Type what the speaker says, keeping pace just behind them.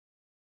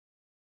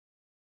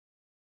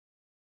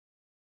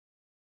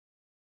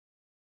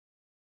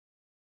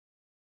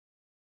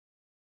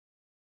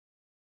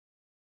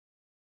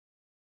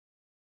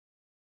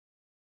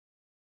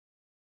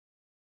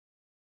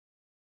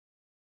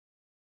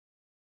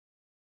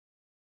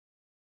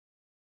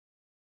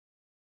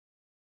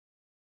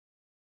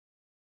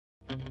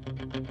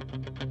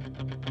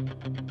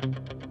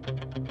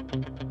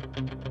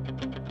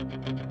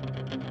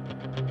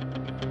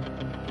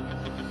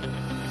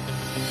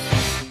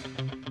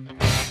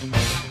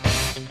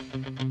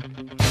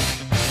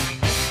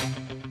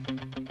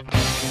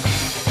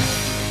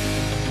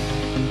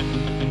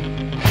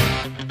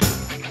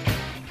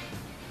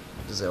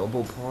Does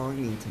Elbowpong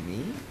mean to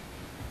me?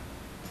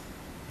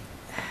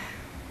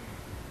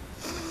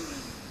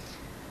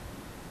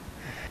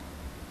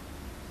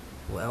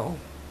 Well,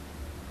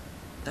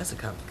 that's a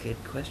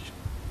complicated question.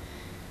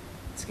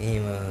 It's a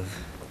game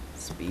of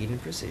speed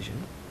and precision.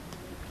 You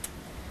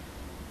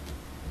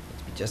have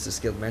to be just as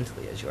skilled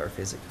mentally as you are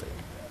physically.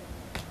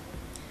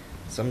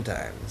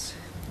 Sometimes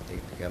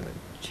it becomes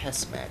a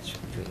chess match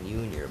between you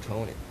and your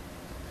opponent.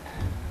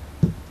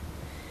 But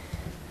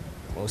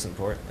most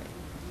importantly,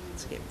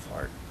 it's a game of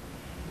heart.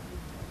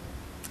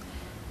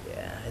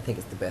 Yeah, I think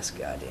it's the best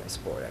goddamn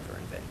sport ever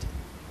invented.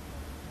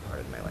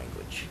 Pardon my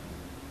language.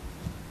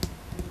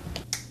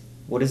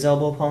 What does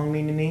elbow pong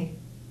mean to me?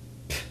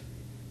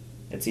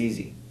 It's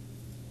easy.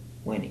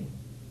 Winning.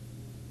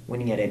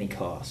 Winning at any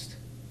cost.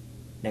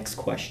 Next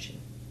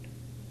question.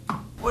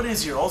 What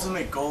is your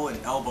ultimate goal in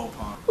elbow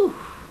pong? Whew.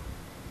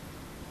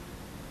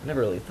 I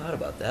never really thought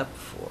about that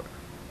before.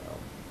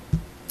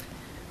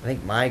 I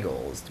think my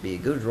goal is to be a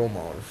good role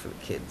model for the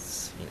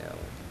kids, you know.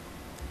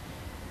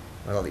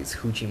 With all these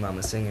hoochie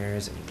mama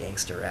singers and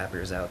gangster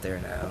rappers out there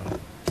now.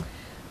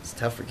 It's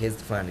tough for kids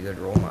to find a good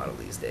role model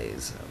these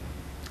days.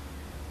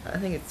 I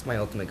think it's my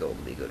ultimate goal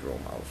to be a good role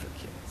model for the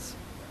kids.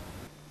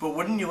 But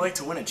wouldn't you like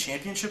to win a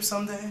championship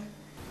someday?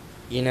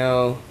 You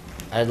know,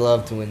 I'd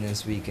love to win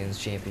this weekend's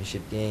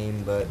championship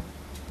game, but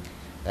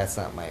that's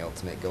not my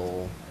ultimate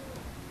goal.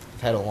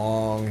 I've had a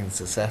long and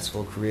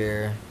successful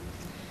career.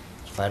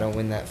 If I don't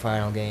win that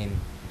final game,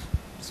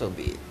 so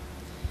be it.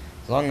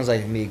 As long as I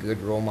can be a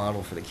good role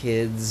model for the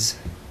kids,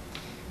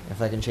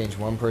 if I can change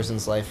one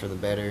person's life for the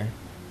better,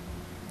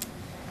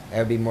 that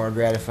would be more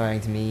gratifying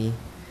to me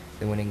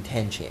than winning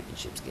 10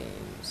 championships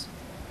games.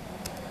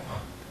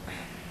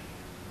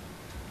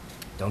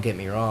 Don't get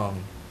me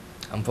wrong,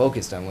 I'm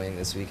focused on winning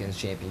this weekend's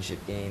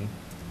championship game,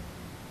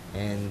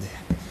 and it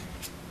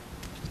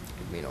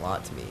would mean a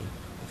lot to me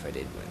if I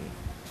did win.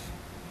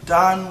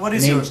 Don, what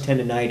is your... Name's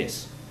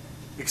tendonitis.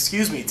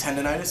 Excuse me,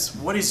 tendonitis.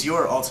 What is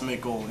your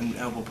ultimate goal in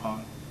elbow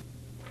pong?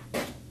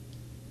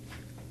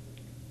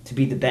 To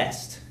be the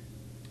best.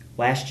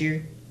 Last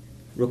year,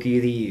 Rookie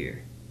of the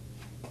Year.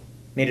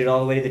 Made it all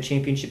the way to the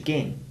championship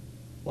game.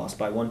 Lost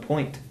by 1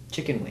 point.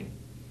 Chicken wing.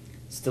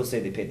 Still say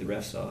they paid the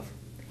refs off.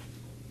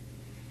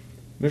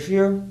 This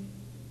year,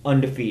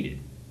 undefeated.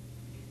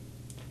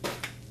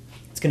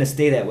 It's going to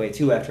stay that way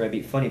too after I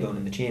beat Funny Bone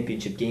in the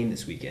championship game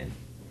this weekend.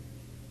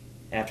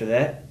 After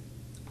that,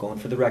 I'm going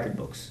for the record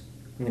books.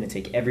 I'm going to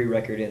take every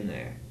record in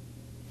there.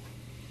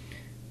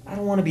 I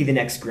don't want to be the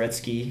next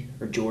Gretzky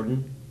or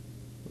Jordan.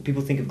 When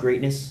people think of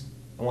greatness,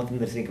 I want them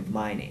to think of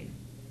my name.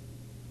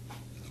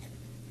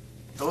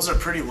 Those are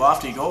pretty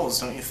lofty goals,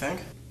 don't you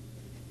think?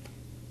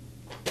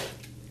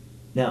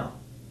 No.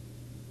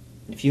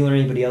 If you or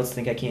anybody else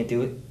think I can't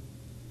do it,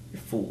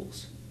 you're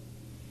fools.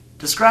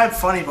 Describe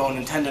funny bone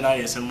and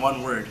tendonitis in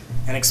one word,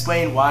 and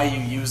explain why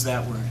you use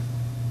that word.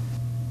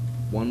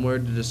 One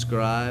word to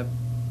describe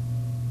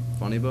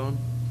Funny Bone?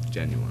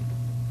 Genuine.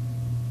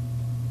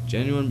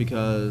 Genuine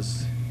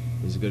because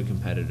he's a good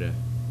competitor,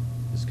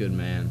 he's a good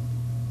man,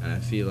 and I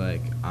feel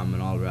like I'm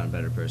an all-around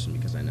better person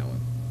because I know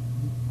him.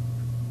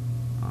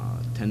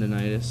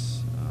 Tendonitis,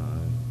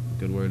 a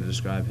good word to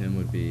describe him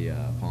would be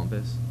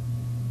pompous.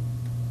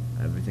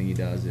 Everything he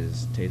does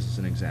is tasteless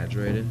and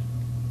exaggerated.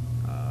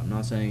 I'm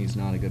not saying he's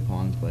not a good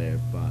pong player,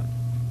 but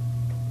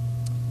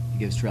he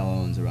gives Terrell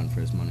Owens a run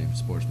for his money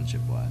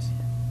sportsmanship-wise.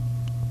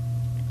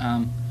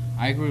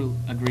 I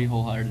agree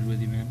wholeheartedly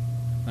with you, man.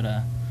 But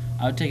I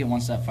would take it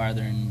one step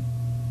farther and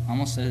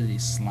almost say that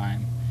he's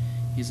slime.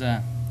 He's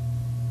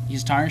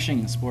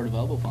tarnishing the sport of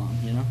elbow pong,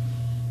 you know?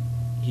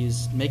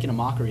 He's making a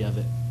mockery of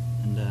it,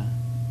 and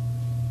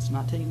it's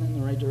not taking it in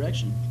the right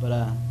direction.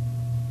 But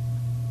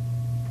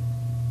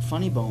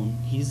Funny Bone,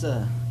 he's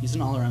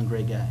an all-around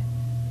great guy.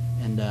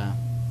 And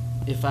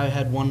if I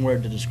had one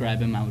word to describe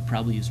him, I would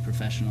probably use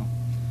professional.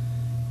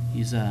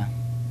 He's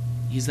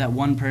that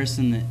one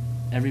person that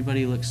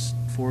everybody looks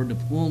forward to,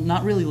 well,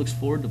 not really looks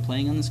forward to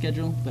playing on the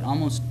schedule, but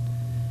almost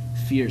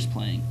fears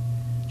playing,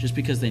 just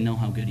because they know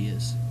how good he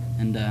is.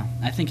 And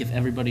I think if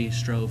everybody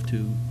strove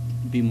to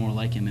be more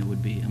like him, it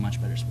would be a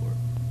much better sport.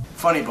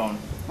 Funny bone,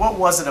 what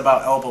was it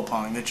about elbow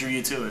pong that drew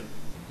you to it?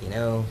 You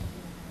know,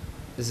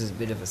 this is a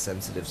bit of a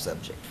sensitive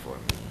subject for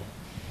me.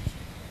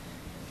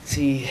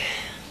 See,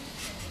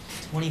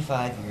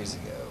 25 years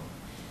ago,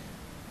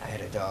 I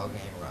had a dog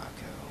named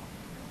Rocco.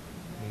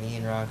 Me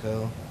and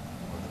Rocco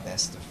were the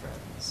best of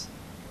friends.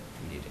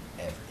 We did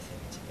everything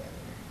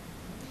together.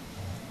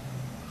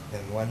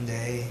 Then one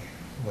day,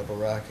 little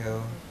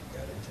Rocco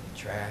got into the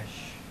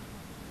trash,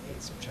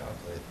 ate some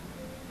chocolate,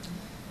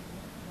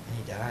 and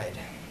he died.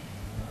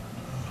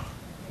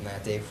 From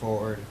that day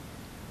forward,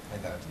 I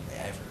vowed to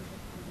never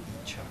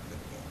eat chocolate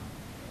again.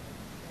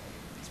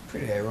 It's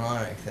Pretty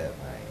ironic that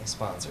my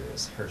sponsor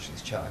is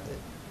Hershey's Chocolate,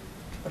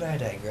 but I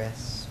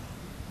digress.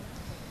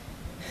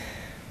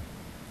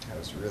 I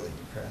was really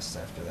depressed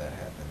after that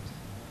happened.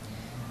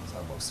 I was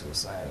almost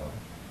suicidal.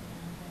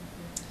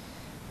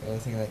 The only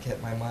thing that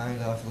kept my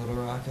mind off Little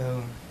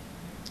Rocco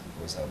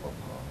was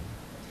Elbowpong.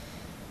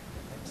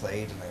 I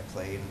played and I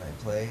played and I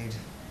played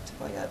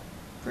until I got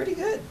pretty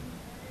good.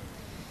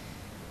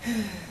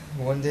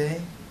 One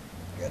day,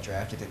 I got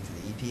drafted into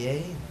the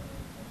EPA, and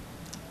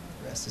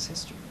the rest is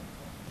history.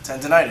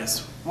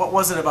 Tendinitis. What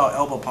was it about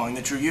Elbowpong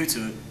that drew you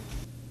to it?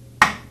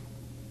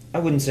 I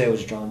wouldn't say I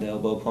was drawn to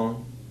Elbowpong.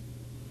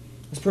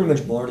 I was pretty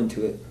much born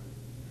into it.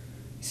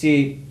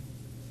 See,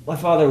 my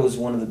father was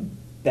one of the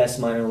best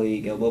minor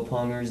league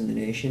Elbowpongers in the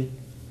nation,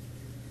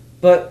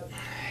 but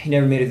he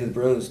never made it to the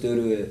pros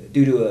due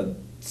to a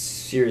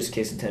serious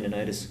case of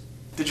tendinitis.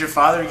 Did your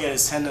father get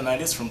his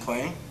tendinitis from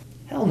playing?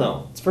 Hell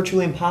no. It's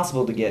virtually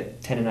impossible to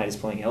get tendinitis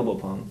playing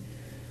Elbowpong.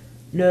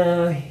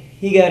 No,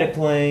 he got it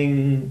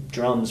playing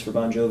drums for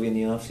Bon Jovi in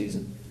the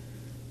off-season.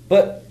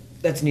 But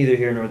that's neither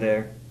here nor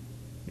there.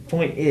 The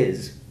point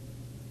is,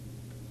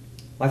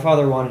 my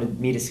father wanted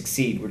me to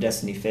succeed where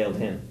destiny failed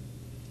him.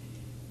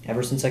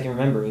 Ever since I can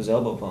remember, it was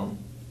Elbowpong.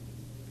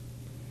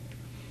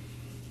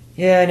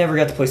 Yeah, I never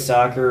got to play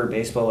soccer or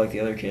baseball like the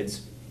other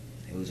kids.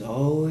 It was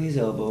always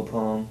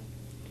Elbowpong.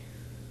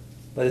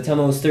 By the time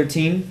I was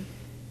 13,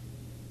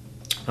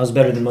 I was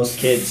better than most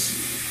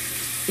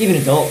kids, even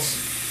adults.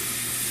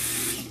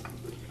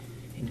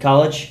 In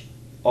college,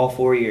 all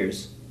 4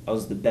 years, I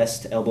was the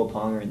best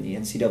Elbowponger in the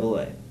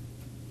NCAA.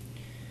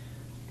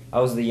 I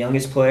was the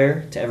youngest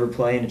player to ever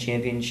play in a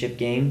championship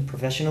game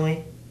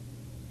professionally.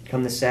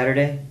 Come this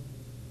Saturday,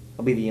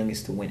 I'll be the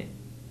youngest to win it.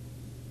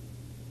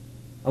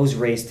 I was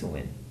raised to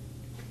win.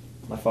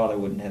 My father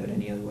wouldn't have it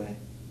any other way.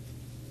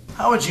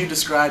 How would you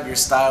describe your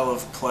style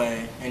of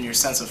play and your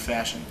sense of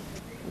fashion?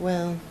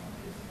 Well,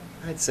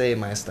 I'd say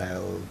my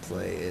style of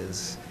play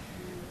is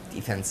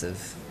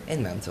defensive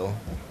and mental.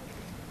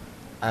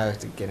 I like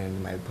to get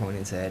into my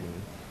opponent's head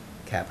and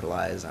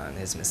capitalize on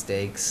his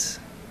mistakes.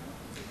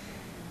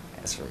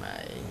 As for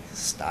my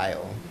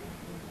style,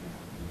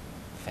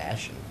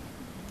 fashion,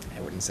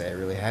 I wouldn't say I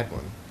really had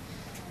one.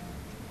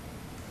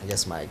 I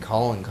guess my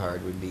calling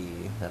card would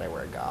be that I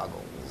wear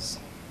goggles.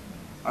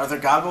 Are the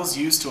goggles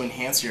used to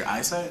enhance your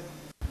eyesight?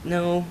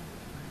 No,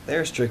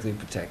 they're strictly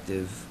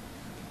protective.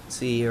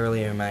 See,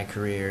 earlier in my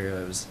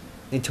career, I was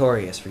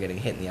notorious for getting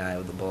hit in the eye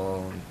with the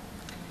ball.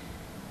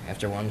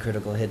 After one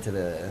critical hit to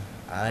the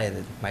eye,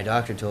 my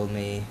doctor told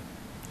me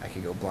I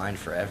could go blind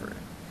forever.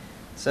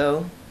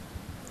 So,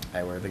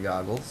 I wear the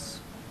goggles,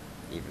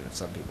 even if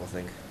some people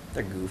think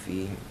they're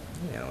goofy.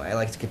 You know, I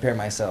like to compare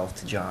myself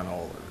to John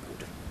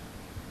Olerud.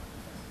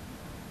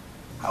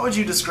 How would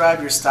you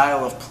describe your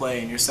style of play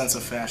and your sense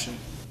of fashion?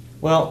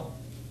 Well,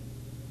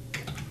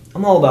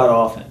 I'm all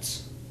about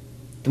offense.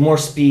 The more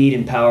speed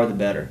and power, the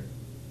better.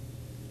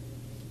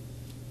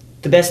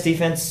 The best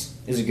defense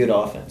is a good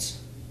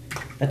offense.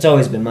 That's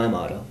always been my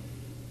motto.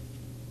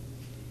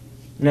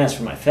 And as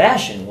for my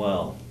fashion,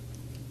 well,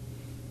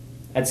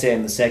 I'd say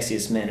I'm the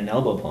sexiest man in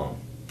Elbowpong,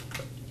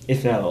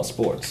 if not all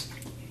sports.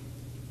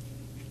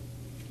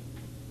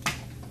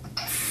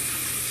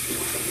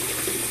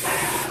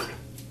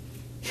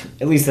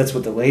 At least that's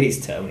what the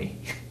ladies tell me,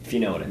 if you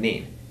know what I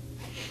mean.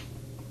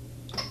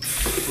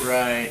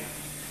 Right.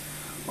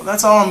 Well,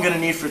 that's all I'm going to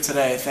need for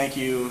today. Thank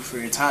you for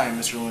your time,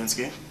 Mr.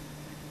 Lewinsky.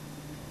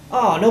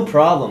 Oh, no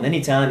problem.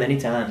 Anytime,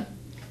 anytime.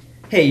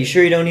 Hey, you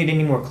sure you don't need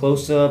any more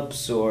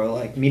close-ups or,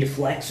 like, me to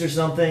flex or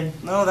something?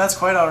 No, that's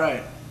quite all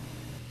right.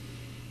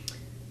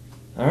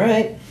 All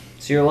right.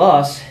 It's your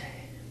loss.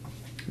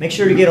 Make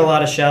sure to get a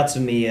lot of shots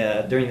of me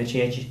during the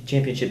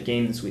championship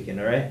game this weekend,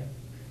 all right?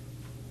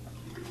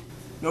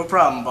 No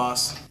problem,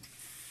 boss.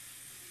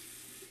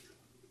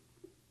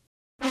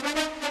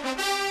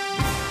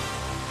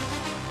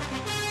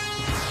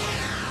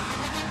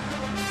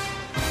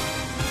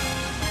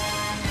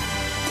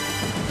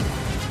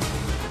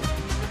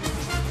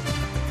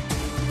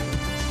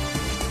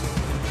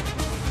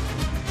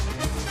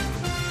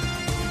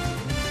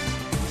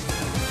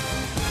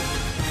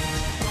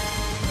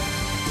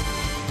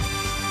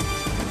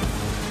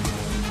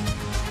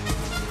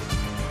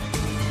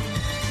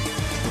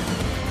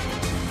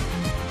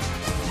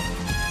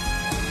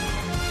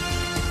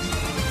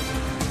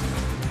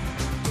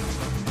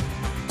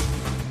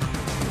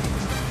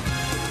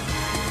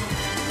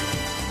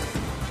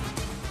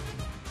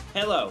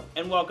 Hello,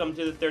 and welcome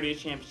to the 30th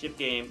championship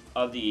game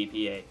of the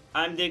EPA.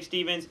 I'm Dick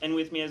Stevens, and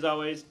with me as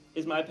always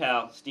is my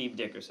pal, Steve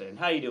Dickerson.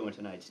 How you doing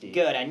tonight, Steve?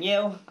 Good, and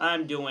you?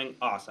 I'm doing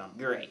awesome.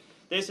 Great.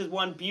 This is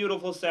one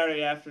beautiful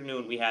Saturday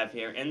afternoon we have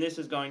here, and this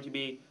is going to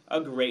be a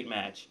great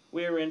match.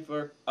 We're in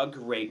for a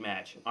great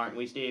match, aren't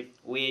we, Steve?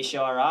 We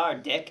sure are,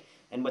 Dick.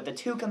 And with the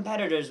two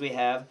competitors we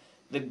have,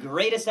 the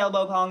greatest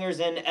Elbowpongers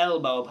in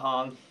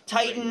Elbowpong,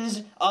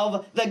 titans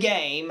of the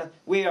game,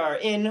 we are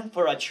in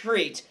for a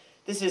treat.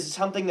 This is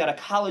something that a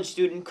college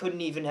student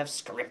couldn't even have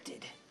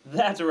scripted.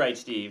 That's right,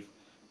 Steve.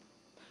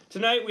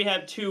 Tonight we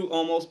have two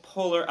almost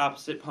polar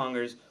opposite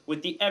pongers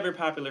with the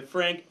ever-popular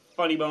Frank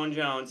Funny Bone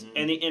Jones,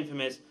 and the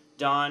infamous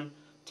Don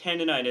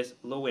Tendonitis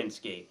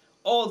Lewinsky.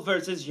 Old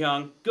versus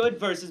young, good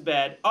versus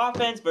bad,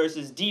 offense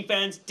versus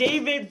defense,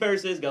 David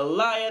versus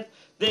Goliath.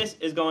 This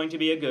is going to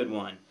be a good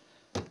one.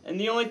 And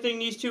the only thing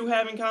these two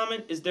have in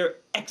common is their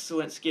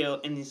excellent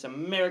skill in this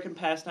American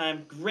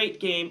pastime,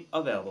 great game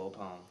of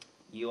Elbowpong.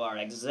 You are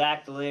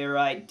exactly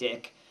right,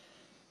 Dick.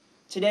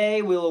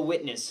 Today we will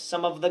witness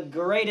some of the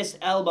greatest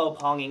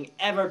elbow-ponging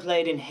ever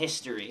played in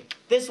history.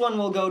 This one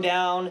will go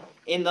down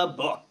in the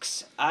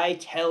books, I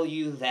tell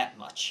you that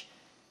much.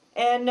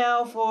 And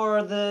now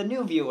for the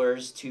new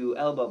viewers to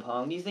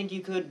Elbowpong, do you think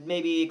you could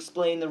maybe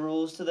explain the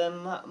rules to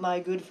them,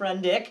 my good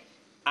friend Dick?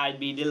 I'd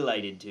be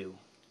delighted to.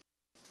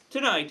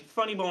 Tonight,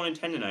 Funny Bone and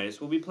Tendonitis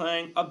will be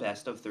playing a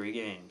best of 3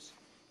 games.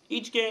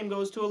 Each game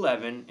goes to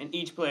 11, and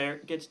each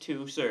player gets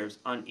 2 serves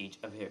on each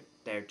of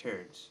their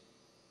turns.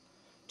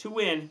 To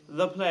win,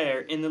 the player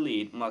in the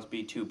lead must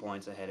be 2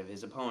 points ahead of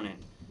his opponent.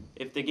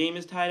 If the game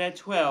is tied at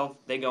 12,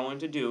 they go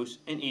into deuce,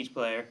 and each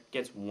player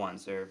gets 1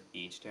 serve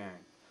each turn.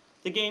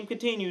 The game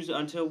continues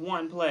until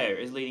one player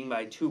is leading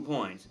by 2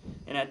 points,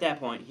 and at that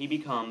point he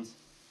becomes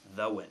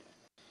the winner.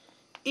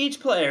 Each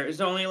player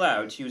is only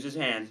allowed to use his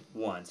hands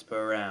once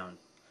per round.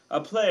 A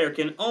player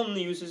can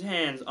only use his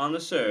hands on the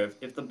serve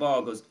if the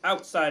ball goes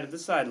outside of the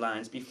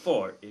sidelines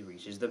before it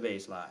reaches the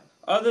baseline.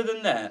 Other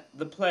than that,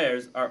 the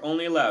players are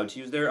only allowed to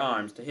use their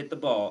arms to hit the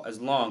ball as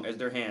long as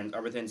their hands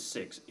are within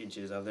 6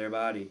 inches of their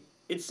body.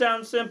 It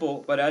sounds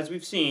simple, but as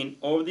we've seen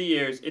over the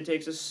years, it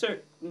takes a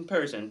certain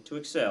person to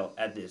excel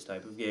at this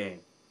type of game.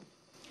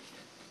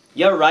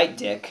 You're right,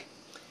 Dick.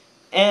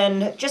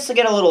 And just to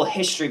get a little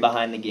history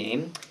behind the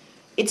game,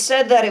 it's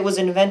said that it was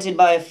invented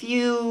by a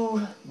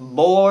few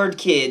bored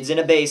kids in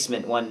a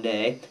basement one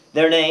day.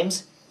 Their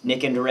names?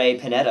 Nick and Ray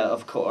Panetta,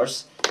 of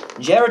course,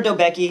 Jared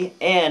Dobecki,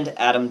 and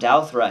Adam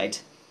Douthright.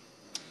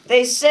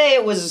 They say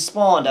it was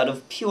spawned out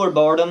of pure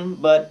boredom,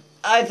 but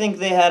I think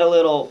they had a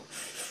little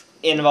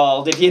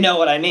involved, if you know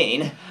what I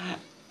mean.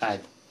 I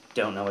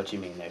don't know what you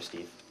mean there,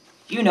 Steve.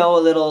 You know, a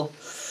little,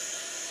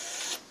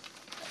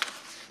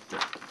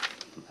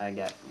 I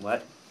got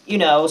what? you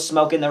know,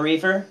 smoking the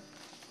reefer,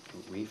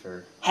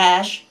 Reefer.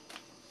 hash,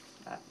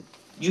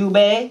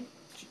 jubei,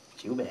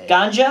 Jubei.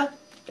 ganja,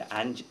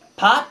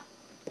 pot,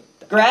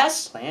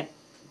 grass, Plant.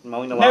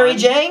 Mowing the lawn. Mary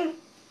Jane,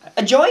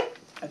 a joint,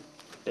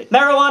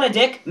 marijuana,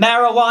 Dick,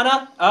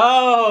 marijuana.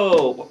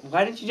 Oh!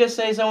 Why didn't you just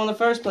say so in the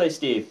first place,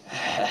 Steve?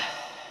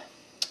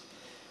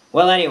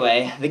 Well,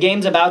 anyway, the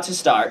game's about to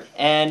start,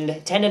 and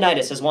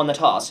Tendonitis has won the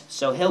toss,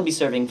 so he'll be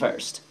serving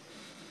first.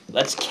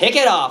 Let's kick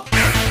it off!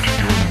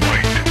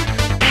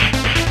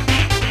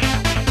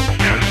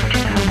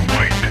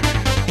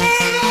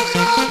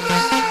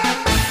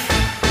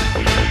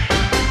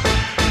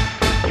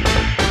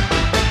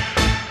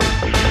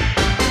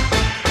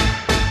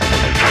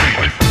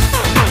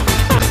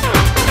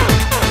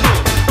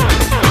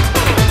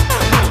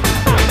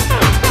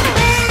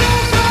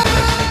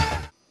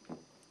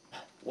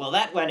 Well,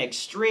 that went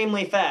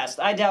extremely fast.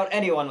 I doubt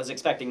anyone was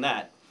expecting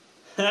that.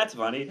 That's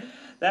funny.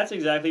 That's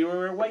exactly what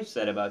your wife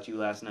said about you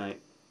last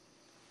night.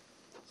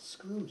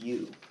 Screw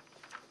you.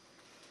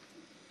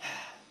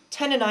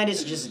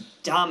 Tendonitis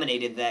just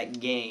dominated that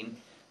game.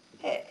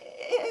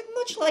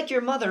 Much like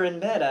your mother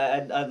in bed,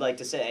 I'd like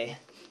to say.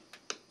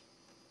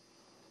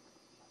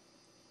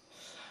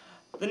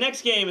 The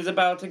next game is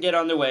about to get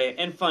underway,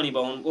 and Funny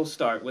Bone will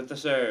start with the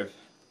serve.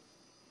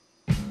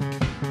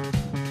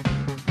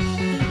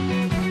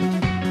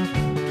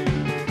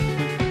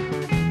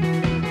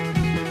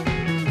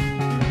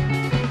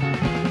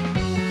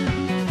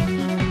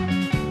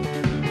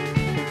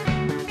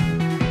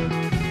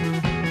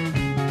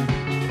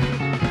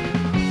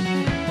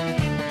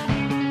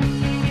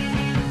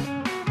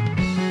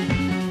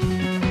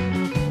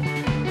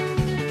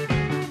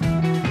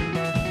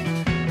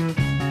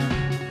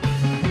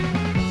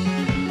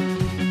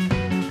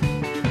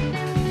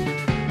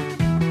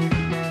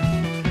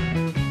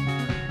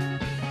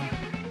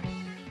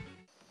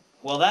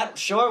 Well, that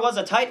sure was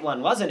a tight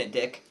one, wasn't it,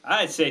 Dick?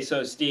 I'd say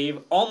so,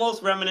 Steve.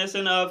 Almost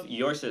reminiscent of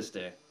your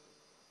sister.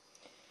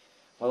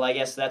 Well, I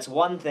guess that's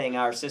one thing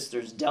our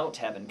sisters don't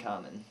have in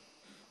common.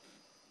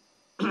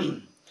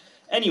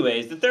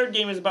 Anyways, the third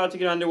game is about to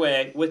get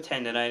underway with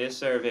Tendonitis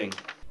serving.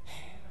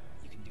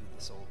 You can do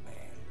this, old man.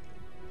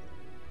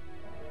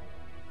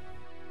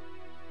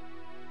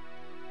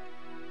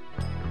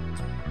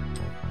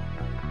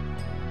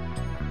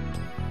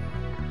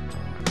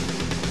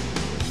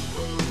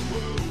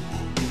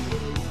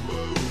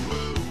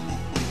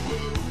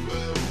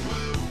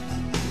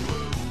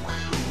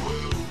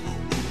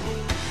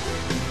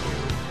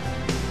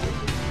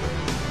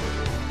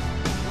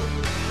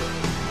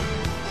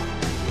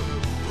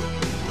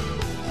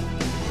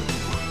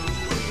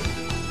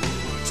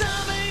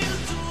 Tell me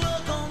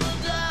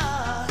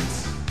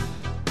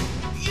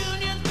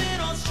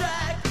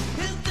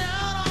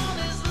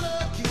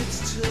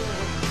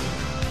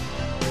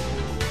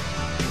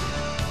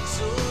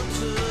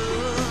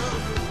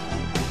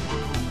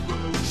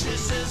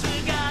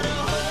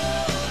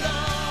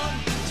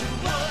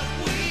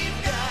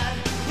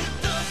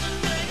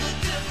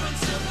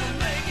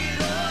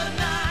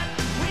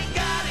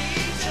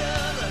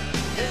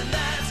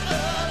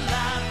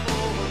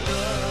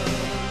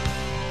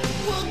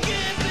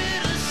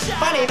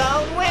Funny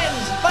Bone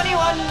wins. Funny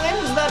One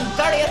wins the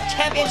 30th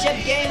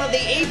championship game of the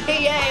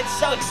EPA. It's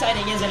so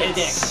exciting, isn't it,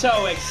 Dick? It's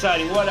so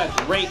exciting. What a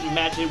great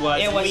match it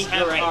was. It was we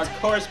have great. our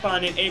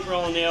correspondent,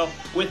 April O'Neil,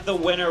 with the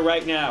winner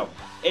right now.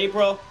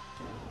 April?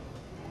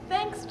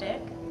 Thanks,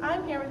 Dick.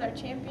 I'm here with our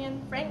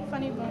champion, Frank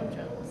Funny Bone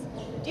Jones.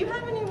 Do you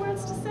have any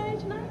words to say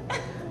tonight?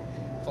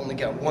 I've only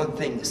got one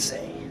thing to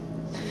say.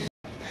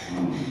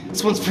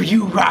 This one's for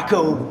you,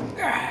 Rocco.